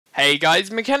Hey guys,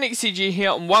 Mechanic CG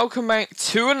here and welcome back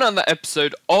to another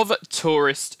episode of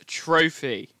Tourist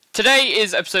Trophy. Today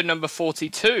is episode number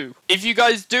 42. If you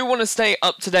guys do want to stay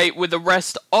up to date with the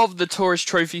rest of the Tourist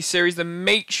Trophy series, then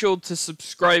make sure to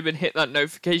subscribe and hit that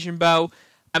notification bell.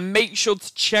 And make sure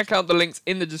to check out the links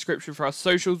in the description for our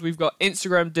socials. We've got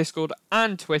Instagram, Discord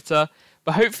and Twitter.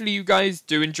 But hopefully you guys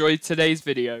do enjoy today's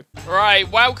video. Right,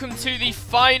 welcome to the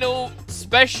final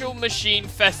Special Machine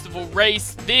Festival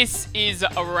race. This is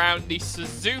around the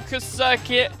Suzuka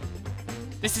circuit.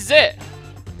 This is it.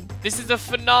 This is the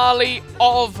finale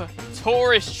of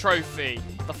Tourist Trophy.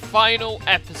 The final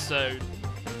episode.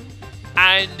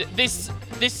 And this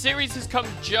series has come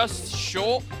just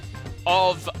short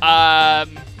of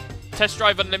Test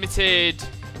Drive Unlimited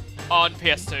on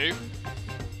PS2.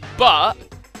 But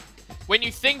when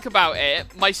you think about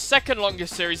it, my second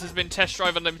longest series has been Test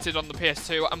Drive Unlimited on the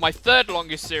PS2, and my third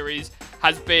longest series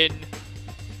has been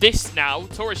this now,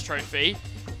 Tourist Trophy.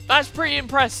 That's pretty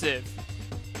impressive.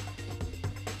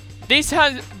 This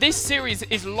series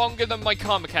is longer than my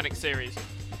Car Mechanic series.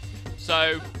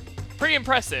 So, pretty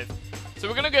impressive. So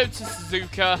we're going to go to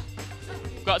Suzuka.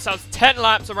 We've got ourselves 10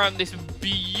 laps around this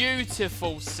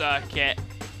beautiful circuit.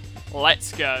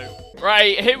 Let's go.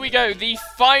 Right, here we go. The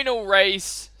final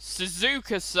race.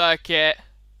 Suzuka circuit,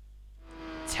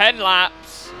 10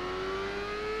 laps,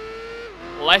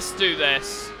 let's do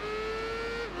this,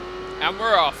 and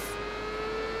we're off.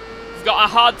 We've got our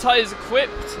hard tyres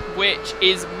equipped, which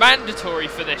is mandatory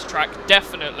for this track,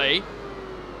 definitely.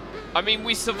 I mean,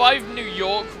 we survived New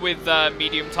York with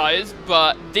medium tyres,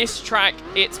 but this track,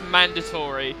 it's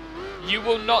mandatory. You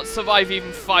will not survive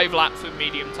even 5 laps with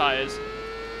medium tyres.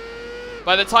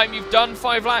 By the time you've done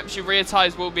 5 laps, your rear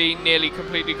tyres will be nearly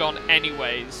completely gone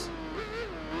anyways.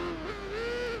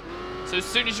 So as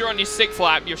soon as you're on your 6th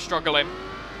lap, you're struggling.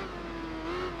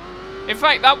 In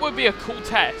fact, that would be a cool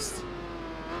test.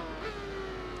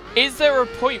 Is there a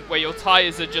point where your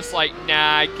tyres are just like,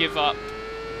 nah, give up?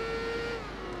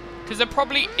 Because there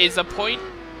probably is a point.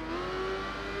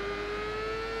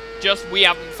 Just we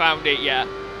haven't found it yet.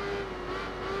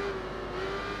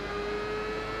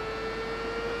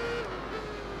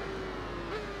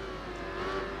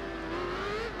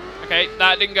 Okay,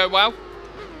 that didn't go well.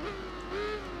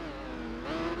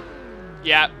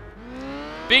 Yeah.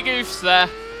 Big oofs there.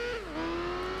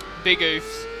 Big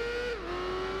oofs.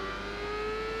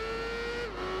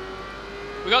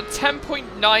 We got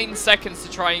 10.9 seconds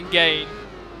to try and gain.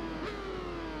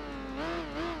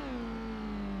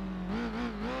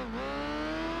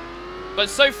 But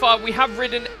so far, we have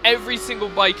ridden every single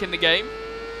bike in the game.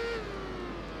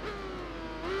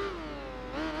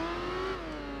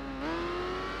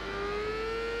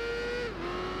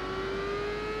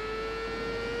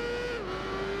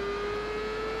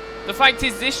 The fact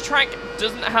is, this track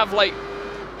doesn't have, like,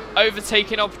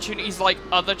 overtaking opportunities like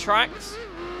other tracks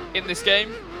in this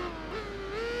game.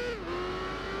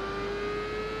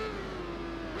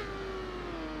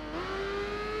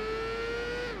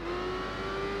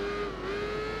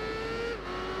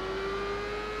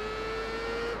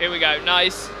 Here we go,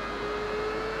 nice.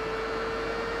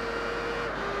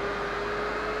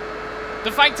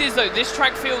 The fact is, though, this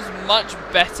track feels much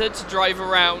better to drive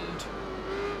around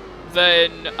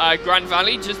than Grand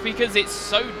Valley, just because it's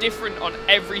so different on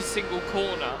every single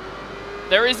corner.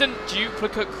 There isn't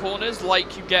duplicate corners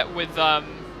like you get with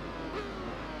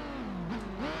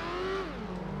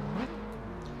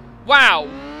wow,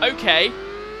 okay.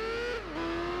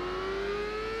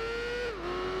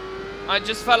 I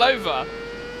just fell over.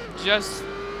 Just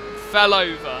fell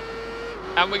over.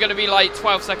 And we're going to be like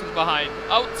 12 seconds behind.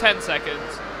 Oh, 10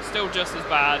 seconds. Still just as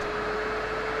bad.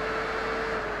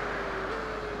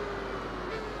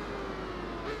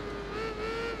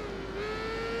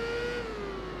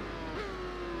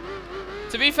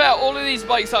 To be fair, all of these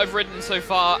bikes that I've ridden so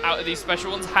far out of these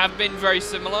special ones have been very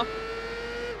similar.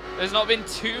 There's not been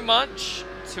too much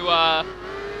to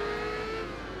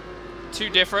too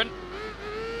different.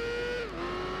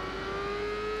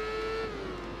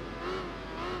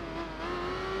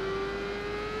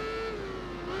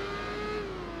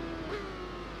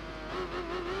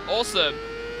 Awesome.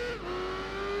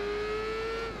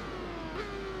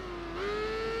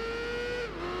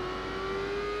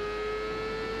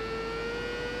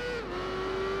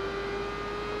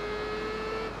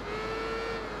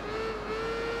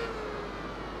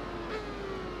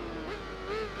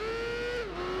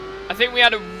 I think we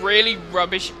had a really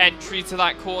rubbish entry to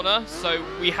that corner, so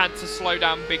we had to slow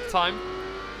down big time.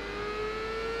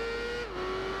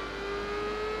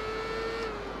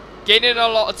 Gaining a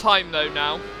lot of time though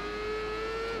now.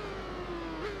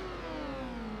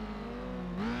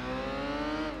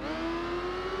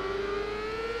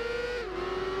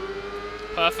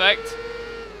 Perfect.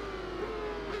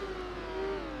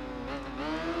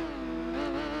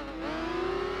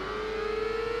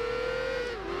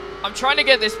 I'm trying to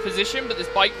get this position, but this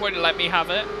bike won't let me have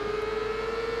it.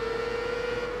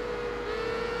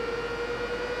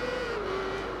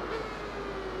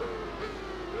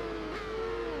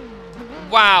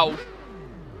 Wow.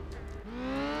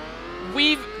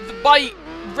 The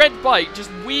red bike just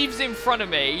weaves in front of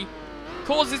me,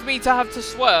 causes me to have to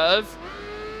swerve.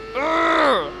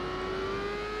 Urgh.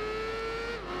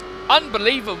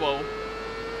 Unbelievable.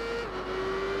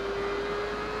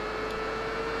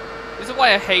 This is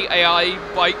why I hate AI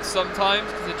bikes sometimes,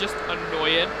 because they're just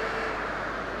annoying.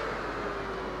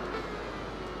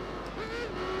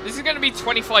 This is going to be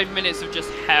 25 minutes of just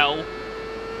hell.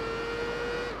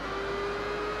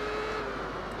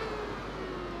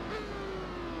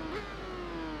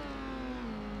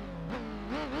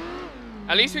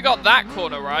 At least we got that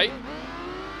corner right.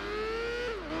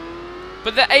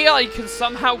 But the AI can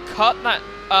somehow cut that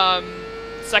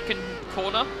second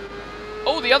corner.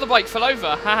 Oh, the other bike fell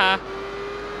over. Haha.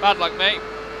 Bad luck, mate.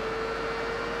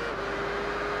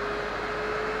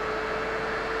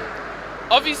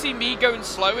 Obviously, me going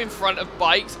slow in front of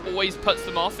bikes always puts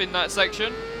them off in that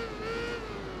section.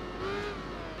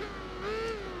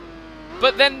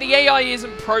 But then the AI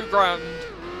isn't programmed,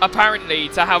 apparently,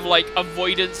 to have, like,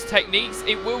 avoidance techniques.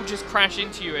 It will just crash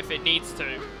into you if it needs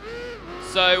to.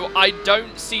 So, I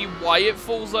don't see why it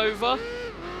falls over.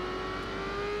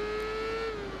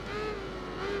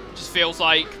 Just feels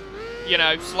like, you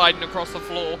know, sliding across the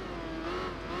floor.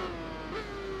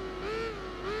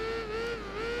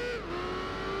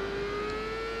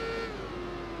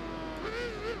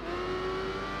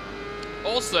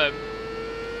 Awesome.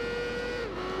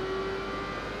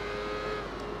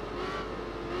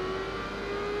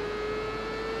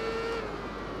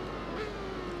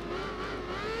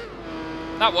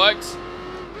 That works.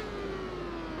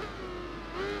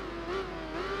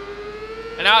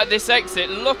 And out of this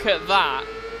exit, look at that.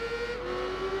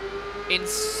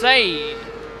 Insane.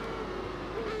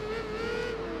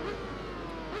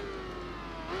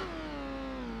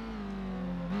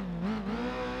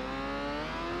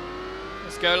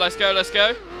 Let's go, let's go, let's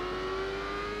go.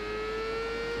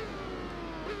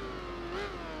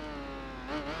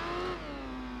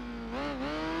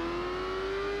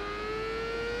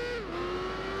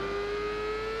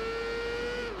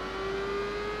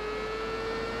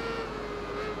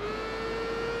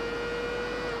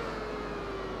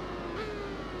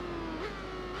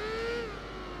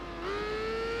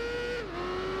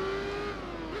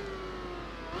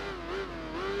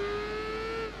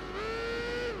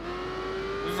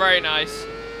 Very nice.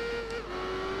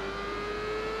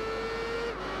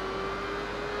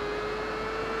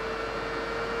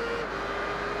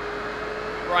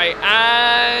 Right,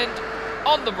 and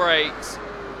on the brakes.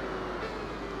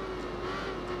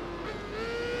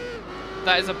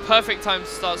 That is a perfect time to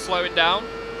start slowing down.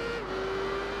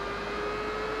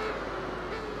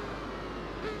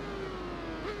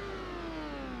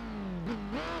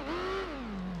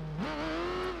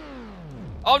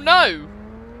 Oh no!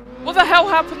 What the hell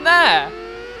happened there?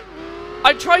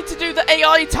 I tried to do the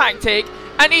AI tactic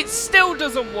and it still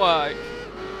doesn't work.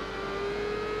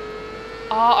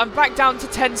 Ah, I'm back down to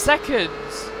 10 seconds.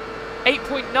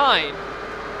 8.9.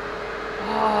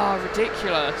 Ah,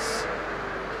 ridiculous.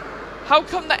 How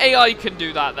come the AI can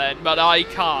do that then, but I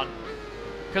can't?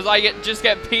 Because I just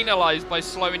get penalized by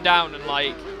slowing down and,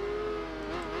 like,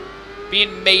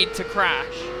 being made to crash.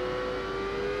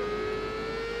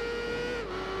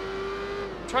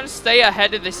 I'm trying to stay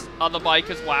ahead of this other bike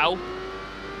as well.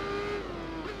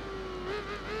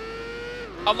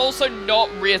 I'm also not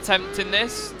reattempting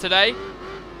this today.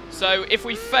 So if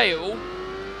we fail,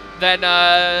 then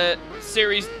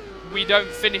series, we don't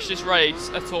finish this race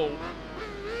at all.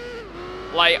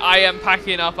 Like, I am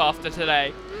packing up after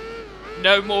today.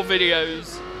 No more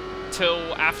videos till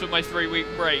after my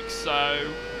 3-week break, so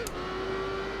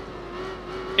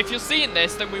if you're seeing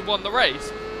this, then we won the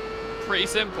race. Pretty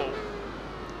simple.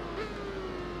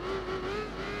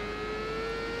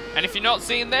 And if you're not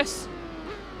seeing this,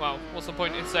 well, what's the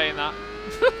point in saying that?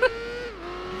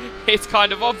 It's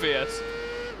kind of obvious.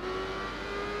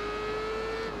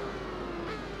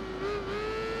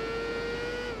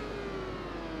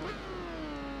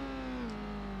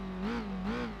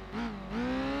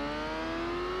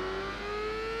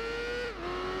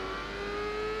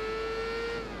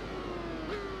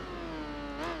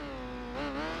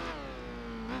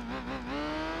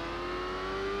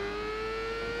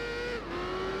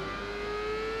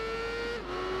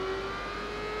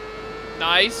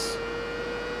 Nice.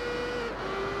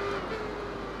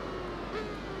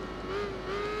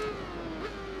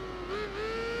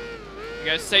 We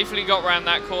go, safely got around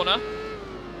that corner.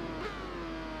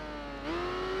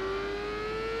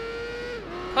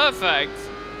 Perfect.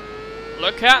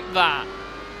 Look at that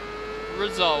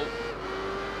result.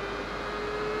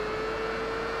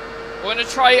 We're going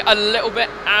to try a little bit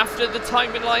after the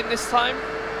timing line this time.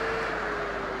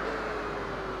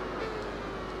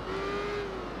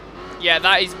 Yeah,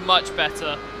 that is much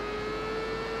better.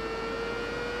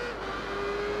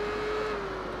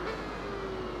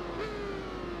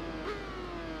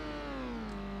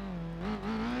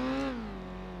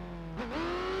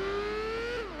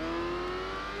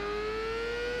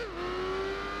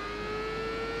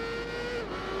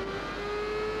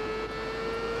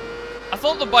 I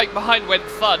thought the bike behind went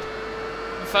thud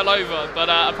and fell over, but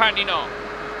apparently not.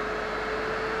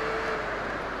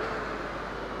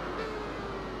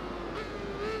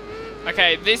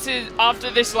 Okay, this is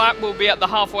after this lap we'll be at the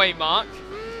halfway mark.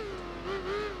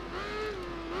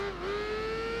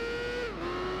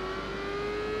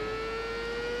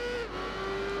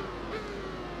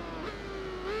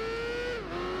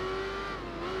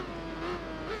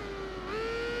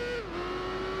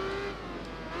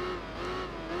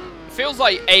 Feels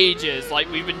like ages, like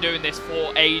we've been doing this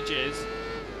for ages.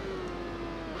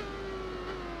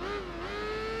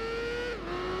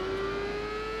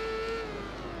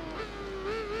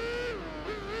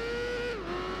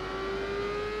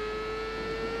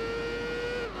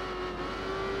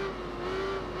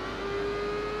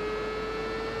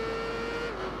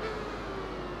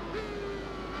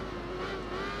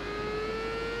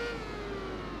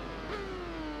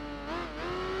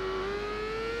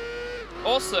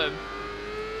 Awesome.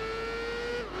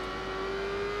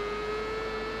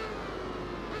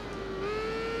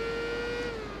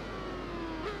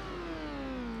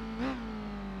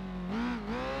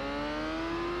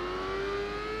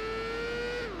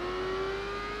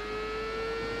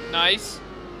 Nice.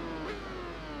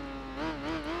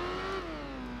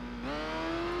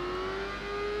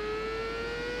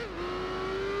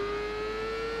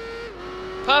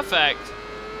 Perfect.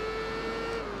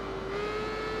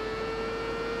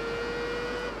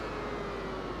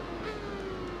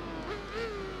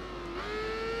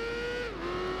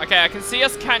 Okay, I can see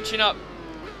us catching up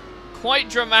quite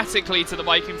dramatically to the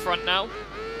bike in front now.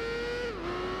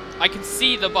 I can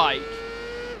see the bike.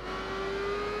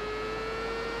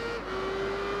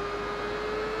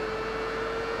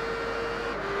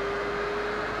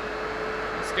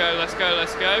 Let's go, let's go,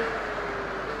 let's go.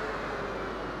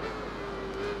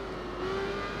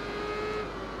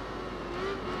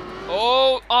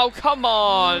 Oh, come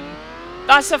on.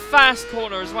 That's a fast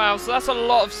corner as well, so that's a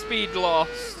lot of speed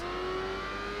lost.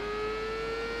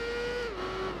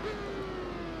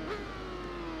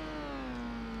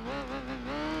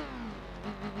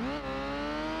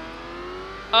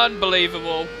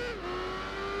 Unbelievable.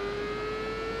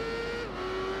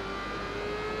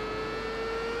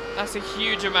 That's a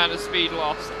huge amount of speed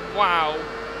lost. Wow.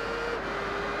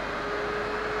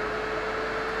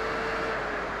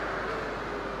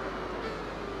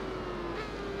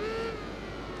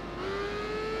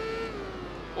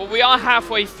 Well, we are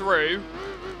halfway through.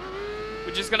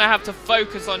 We're just going to have to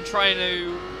focus on trying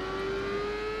to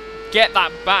get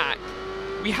that back.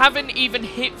 We haven't even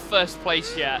hit first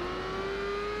place yet.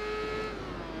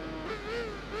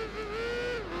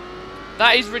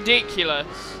 That is ridiculous.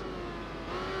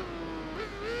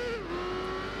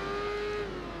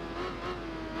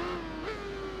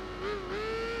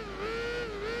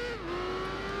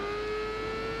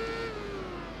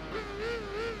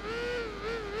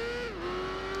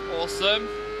 Awesome.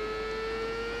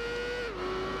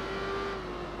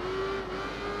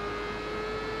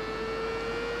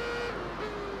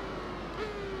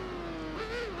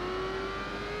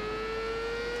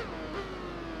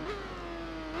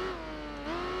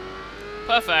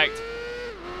 Perfect.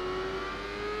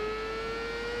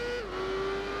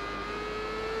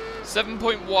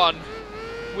 7.1.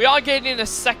 We are gaining a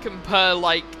second per,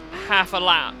 like, half a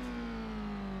lap.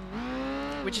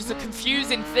 Which is a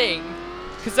confusing thing,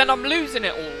 because then I'm losing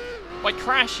it all by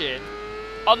crashing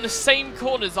on the same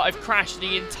corners that I've crashed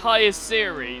the entire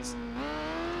series.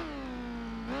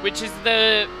 Which is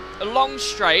the long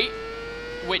straight,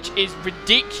 which is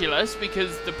ridiculous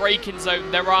because the braking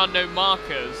zone, there are no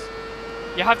markers.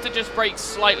 You have to just brake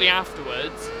slightly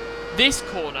afterwards. This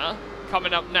corner,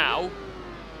 coming up now,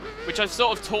 which I've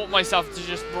sort of taught myself to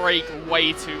just brake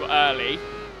way too early.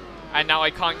 And now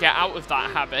I can't get out of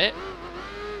that habit.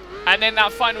 And then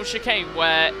that final chicane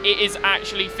where it is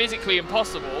actually physically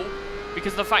impossible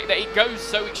because the fact that it goes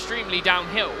so extremely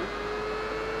downhill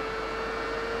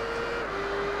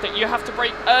that you have to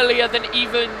brake earlier than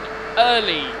even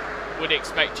early would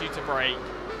expect you to brake.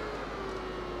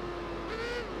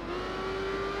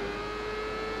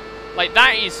 Like,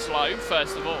 that is slow,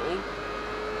 first of all.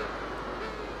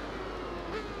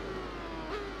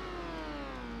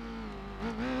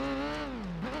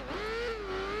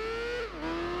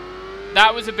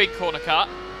 That was a big corner cut.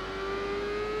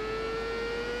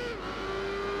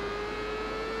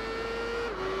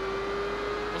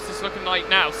 What's this looking like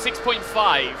now?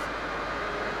 6.5.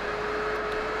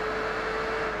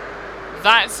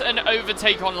 That's an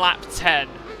overtake on lap 10.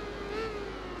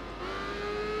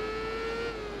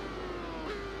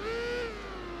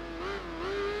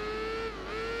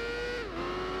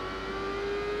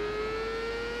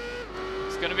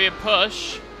 It's going to be a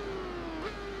push.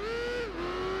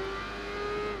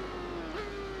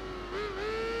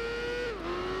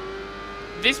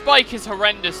 This bike is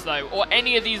horrendous though, or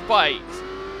any of these bikes.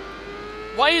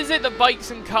 Why is it that bikes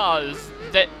and cars,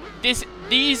 that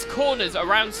these corners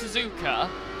around Suzuka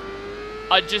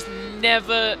are just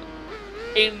never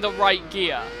in the right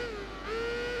gear?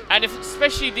 And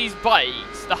especially these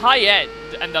bikes, the high end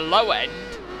and the low end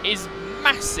is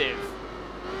massive.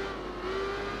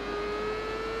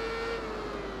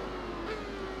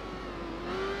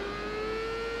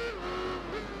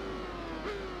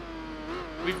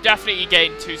 We've definitely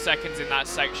gained 2 seconds in that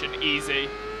section, easy.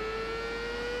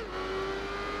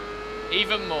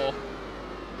 Even more.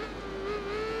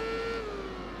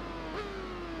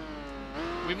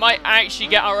 We might actually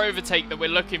get our overtake that we're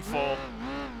looking for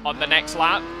on the next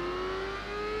lap.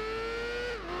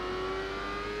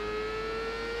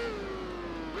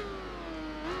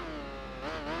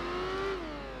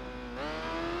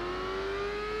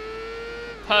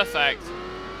 Perfect.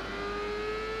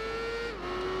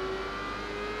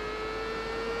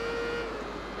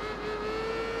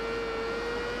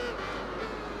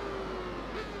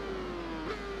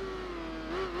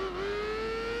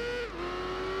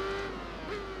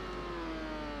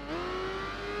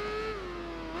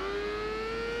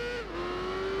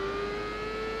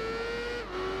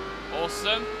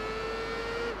 Awesome.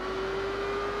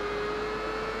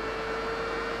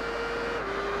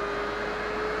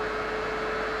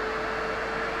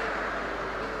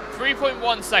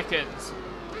 .1 seconds.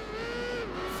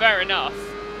 Fair enough.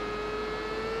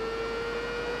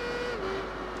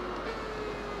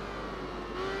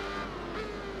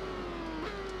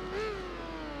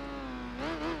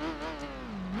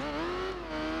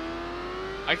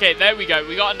 Okay, there we go.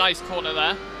 We got a nice corner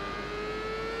there.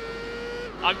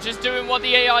 I'm just doing what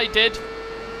the AI did.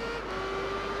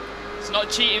 It's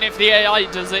not cheating if the AI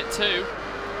does it too.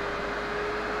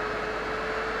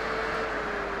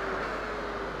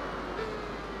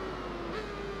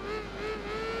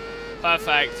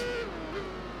 Perfect.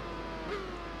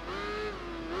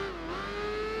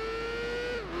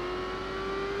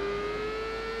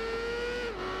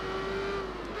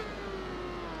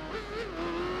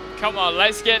 Come on,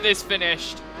 let's get this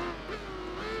finished.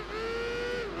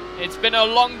 It's been a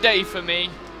long day for me.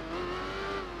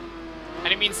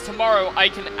 And it means tomorrow I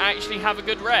can actually have a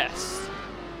good rest.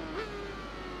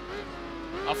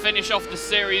 I'll finish off the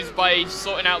series by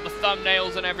sorting out the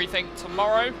thumbnails and everything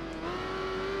tomorrow.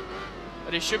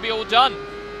 But it should be all done.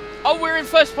 Oh, we're in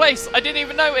first place. I didn't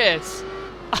even notice.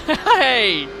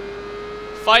 Hey!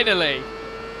 Finally.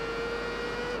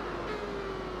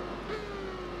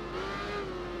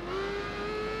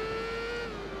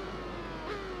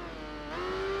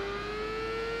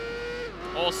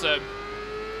 Awesome.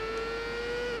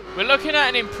 We're looking at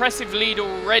an impressive lead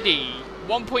already.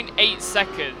 1.8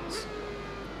 seconds.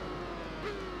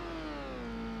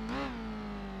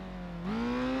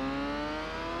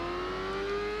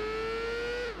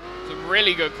 It's a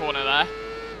really good corner there.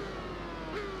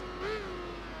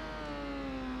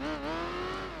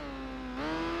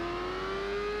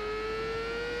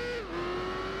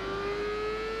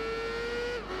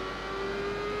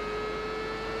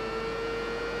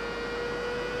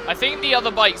 I think the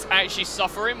other bike's actually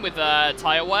suffering with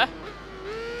tyre wear.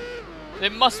 There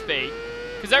must be.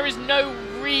 Because there is no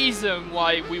reason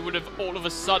why we would have all of a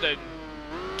sudden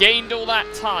gained all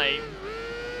that time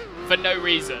for no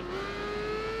reason.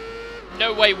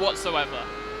 No way whatsoever.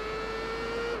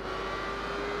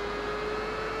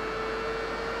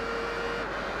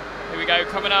 Here we go,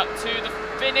 coming up to the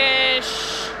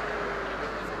finish.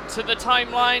 To the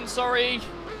timeline, sorry.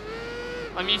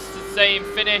 I'm used to saying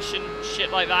finish and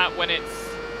shit like that when it's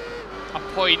a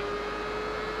point.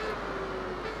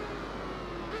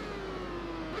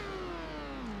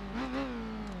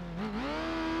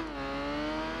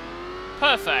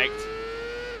 Perfect.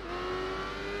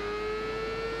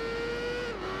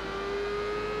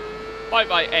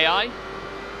 Bye-bye, AI.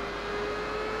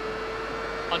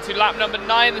 On to lap number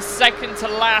 9, the second to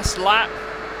last lap.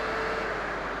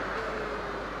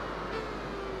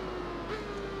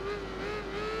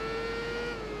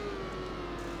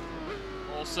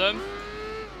 Awesome.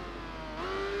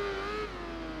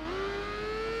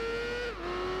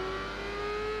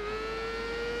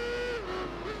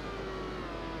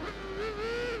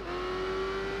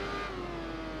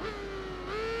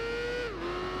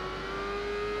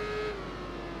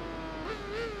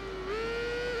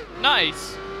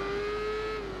 Nice.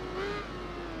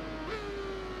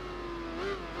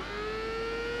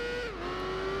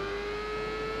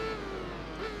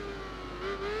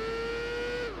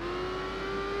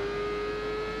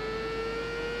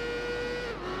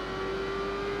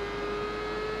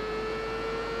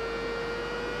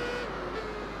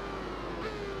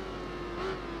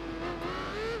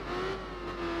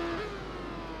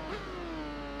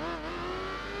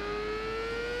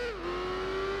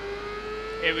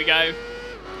 Here we go.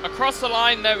 Across the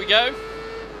line, there we go.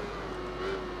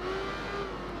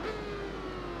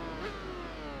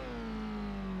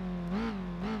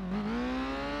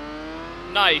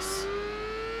 Nice.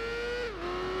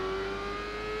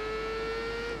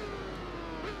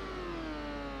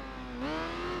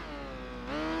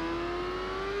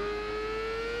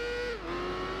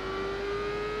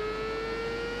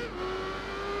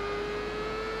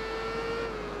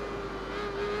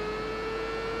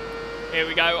 Here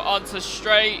we go, onto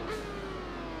straight.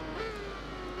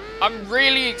 I'm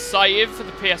really excited for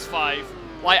the PS5.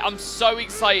 Like, I'm so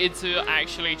excited to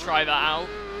actually try that out.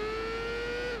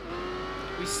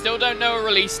 We still don't know a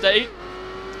release date.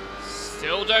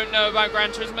 Still don't know about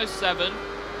Gran Turismo 7.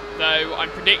 Though, I'm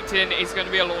predicting it's going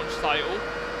to be a launch title.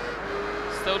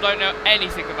 Still don't know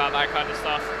anything about that kind of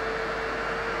stuff.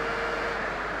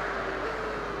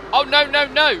 Oh, no, no,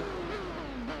 no!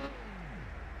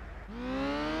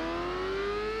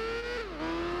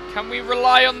 Can we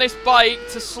rely on this bike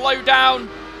to slow down?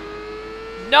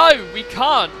 No, we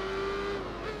can't.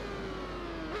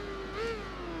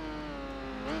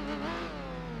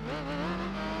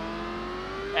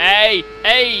 Hey,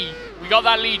 hey, we got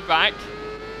that lead back.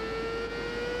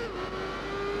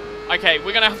 Okay,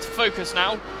 we're going to have to focus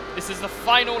now. This is the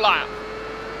final lap.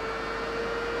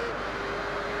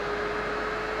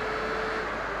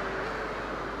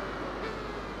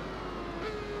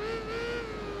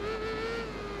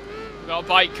 Got a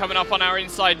bike coming up on our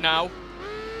inside now.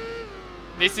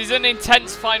 This is an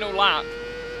intense final lap.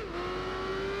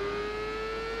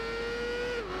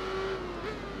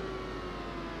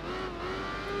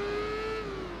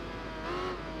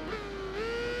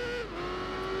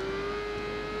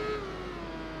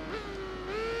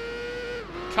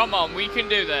 Come on, we can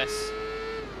do this.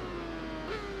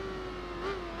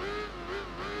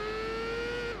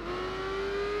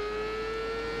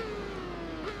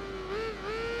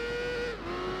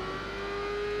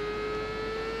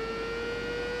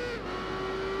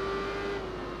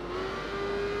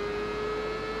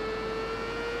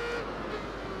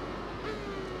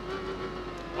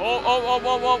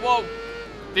 Whoa.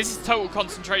 This is total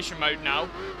concentration mode now.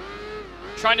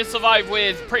 Trying to survive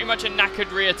with pretty much a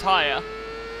knackered rear tyre.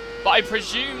 But I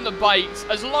presume the bikes,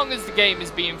 as long as the game is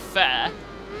being fair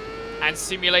and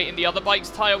simulating the other bike's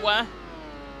tyre wear,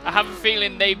 I have a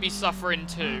feeling they'd be suffering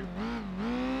too.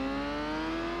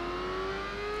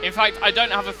 In fact, I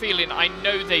don't have a feeling, I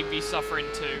know they'd be suffering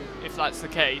too, if that's the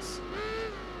case.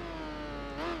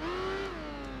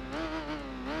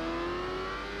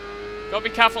 Gotta be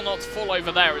careful not to fall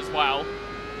over there as well.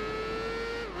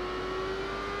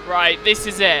 Right, this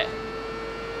is it.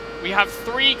 We have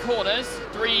 3 corners,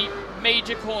 3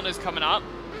 major corners coming up.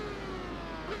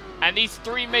 And these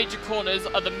 3 major corners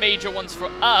are the major ones for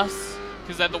us,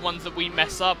 because they're the ones that we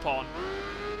mess up on.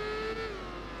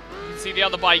 You can see the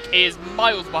other bike is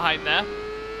miles behind there.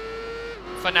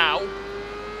 For now.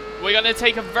 We're going to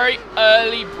take a very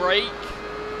early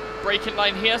braking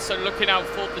line here, so looking out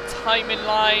for the timing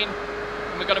line.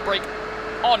 And we're going to brake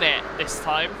on it this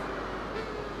time.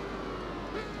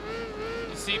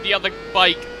 You see the other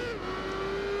bike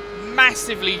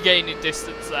massively gaining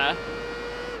distance there.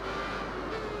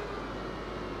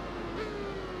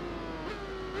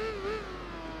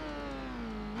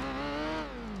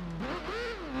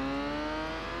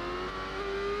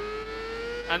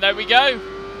 And there we go.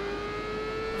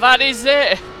 That is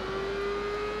it.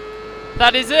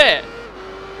 That is it.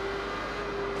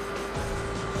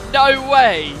 No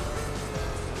way.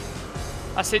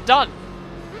 That's it done.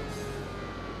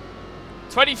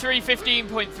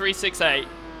 23:15.368.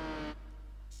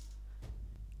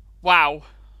 Wow.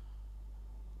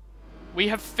 We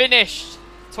have finished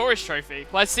Tourist Trophy.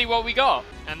 Let's see what we got.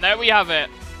 And there we have it.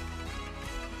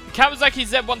 The Kawasaki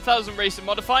Z1000 Racing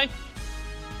Modify.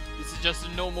 This is just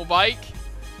a normal bike.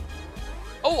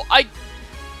 Oh, I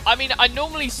mean, I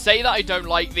normally say that I don't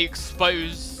like the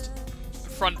exposed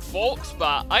front forks,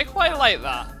 but I quite like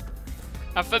that.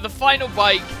 And for the final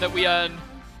bike that we earn,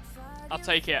 I'll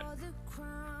take it.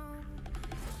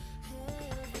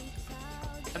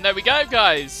 And there we go,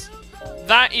 guys.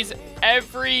 That is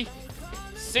every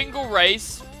single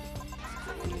race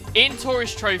in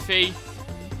Tourist Trophy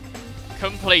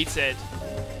completed.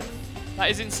 That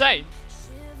is insane.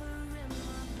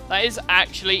 That is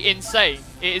actually insane.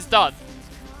 It is done.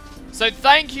 So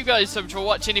thank you guys so much for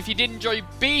watching. If you did enjoy,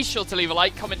 be sure to leave a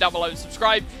like, comment down below and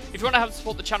subscribe. If you want to help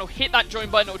support the channel, hit that join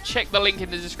button or check the link in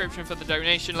the description for the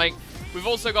donation link. We've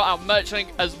also got our merch link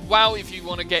as well if you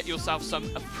want to get yourself some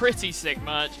pretty sick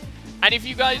merch. And if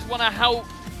you guys want to help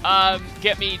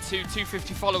get me to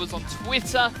 250 followers on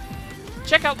Twitter,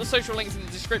 check out the social links in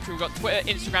the description. We've got Twitter,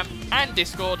 Instagram and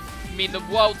Discord. It mean the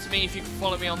world to me if you can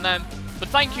follow me on them. But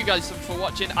thank you guys so much for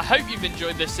watching. I hope you've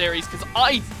enjoyed this series because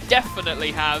I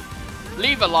definitely have.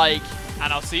 Leave a like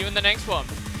and I'll see you in the next one.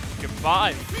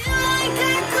 Goodbye.